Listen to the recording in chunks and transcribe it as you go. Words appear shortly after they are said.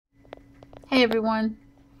Hey everyone.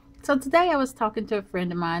 So today I was talking to a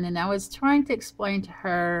friend of mine and I was trying to explain to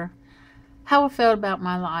her how I felt about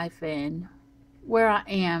my life and where I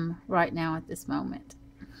am right now at this moment.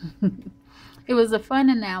 It was a fun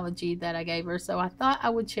analogy that I gave her, so I thought I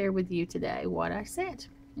would share with you today what I said.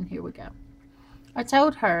 And here we go. I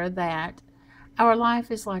told her that our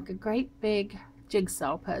life is like a great big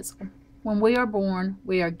jigsaw puzzle. When we are born,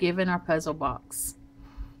 we are given our puzzle box.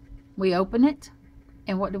 We open it,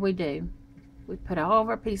 and what do? We put all of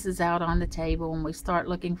our pieces out on the table and we start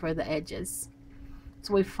looking for the edges.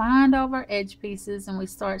 So we find all of our edge pieces and we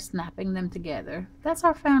start snapping them together. That's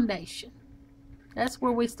our foundation. That's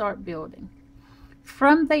where we start building.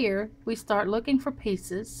 From there, we start looking for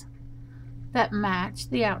pieces that match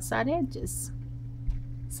the outside edges.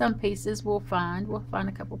 Some pieces we'll find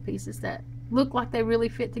a couple pieces that look like they really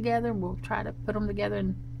fit together, and we'll try to put them together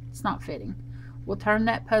and it's not fitting. We'll turn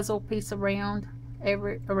that puzzle piece around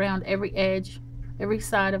every edge, every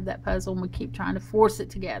side of that puzzle, and we keep trying to force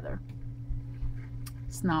it together.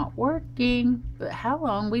 It's not working, but how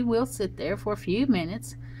long we will sit there for a few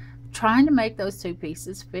minutes trying to make those two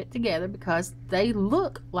pieces fit together because they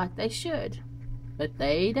look like they should, but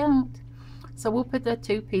they don't. So we'll put the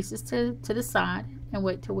two pieces to the side and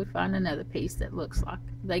wait till we find another piece that looks like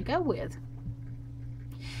they go with.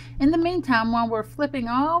 In the meantime, while we're flipping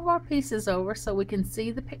all of our pieces over so we can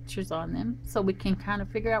see the pictures on them, so we can kind of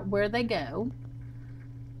figure out where they go,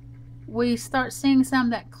 we start seeing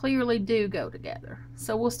some that clearly do go together.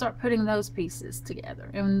 So we'll start putting those pieces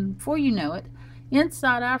together. And before you know it,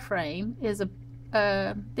 inside our frame is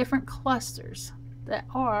different clusters that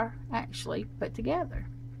are actually put together.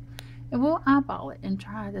 And we'll eyeball it and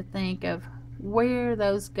try to think of where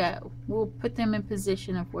those go. We'll put them in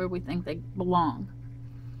position of where we think they belong.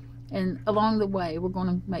 And along the way, we're going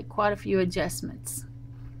to make quite a few adjustments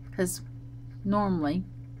because normally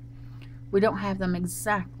we don't have them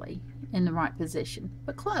exactly in the right position,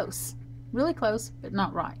 but close, really close, but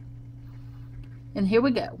not right. And here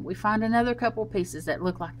we go. We find another couple pieces that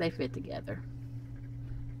look like they fit together,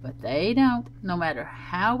 but they don't. No matter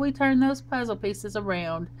how we turn those puzzle pieces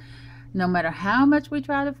around, no matter how much we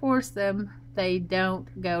try to force them, they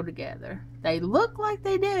don't go together. They look like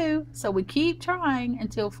they do, so we keep trying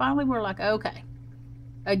until finally we're like, okay,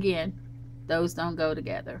 again, those don't go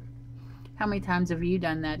together. How many times have you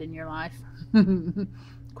done that in your life?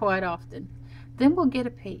 Quite often. Then we'll get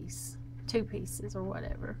a piece, two pieces or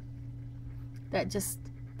whatever, that just,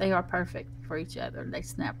 they are perfect for each other. They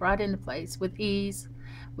snap right into place with ease,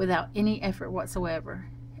 without any effort whatsoever.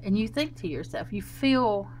 And you think to yourself, you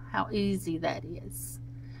feel how easy that is.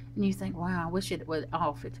 And you think, wow, I wish it would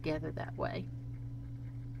all fit together that way.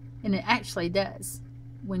 And it actually does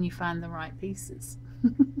when you find the right pieces.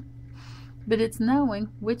 But it's knowing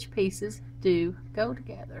which pieces do go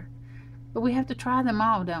together. But we have to try them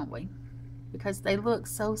all, don't we? Because they look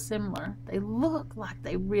so similar. They look like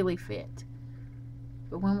they really fit.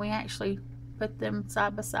 But when we actually put them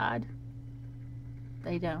side by side,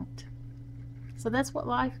 they don't. So that's what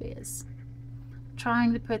life is.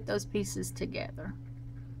 Trying to put those pieces together.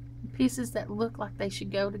 Pieces that look like they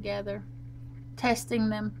should go together, testing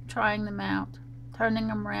them, trying them out, turning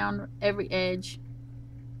them around every edge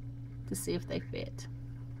to see if they fit.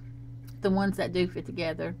 The ones that do fit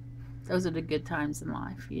together, those are the good times in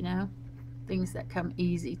life, you know, things that come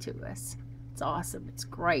easy to us. It's awesome. It's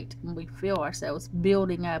great when we feel ourselves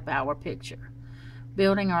building up our picture,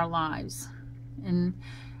 building our lives. And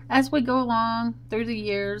as we go along through the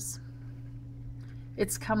years,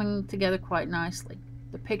 it's coming together quite nicely.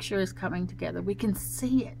 The picture is coming together. We can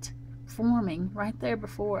see it forming right there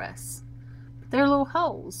before us. But there are little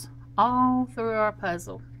holes all through our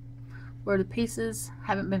puzzle where the pieces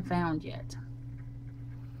haven't been found yet.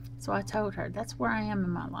 So I told her, that's where I am in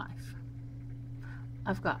my life.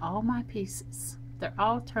 I've got all my pieces. They're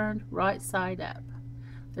all turned right side up.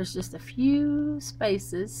 There's just a few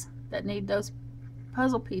spaces that need those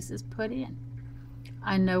puzzle pieces put in.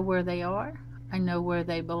 I know where they are. I know where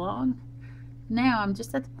they belong. Now I'm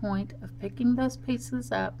just at the point of picking those pieces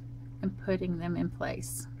up and putting them in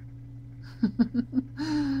place.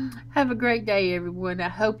 Have a great day, everyone. I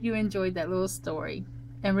hope you enjoyed that little story.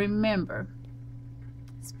 And remember,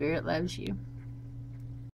 Spirit loves you.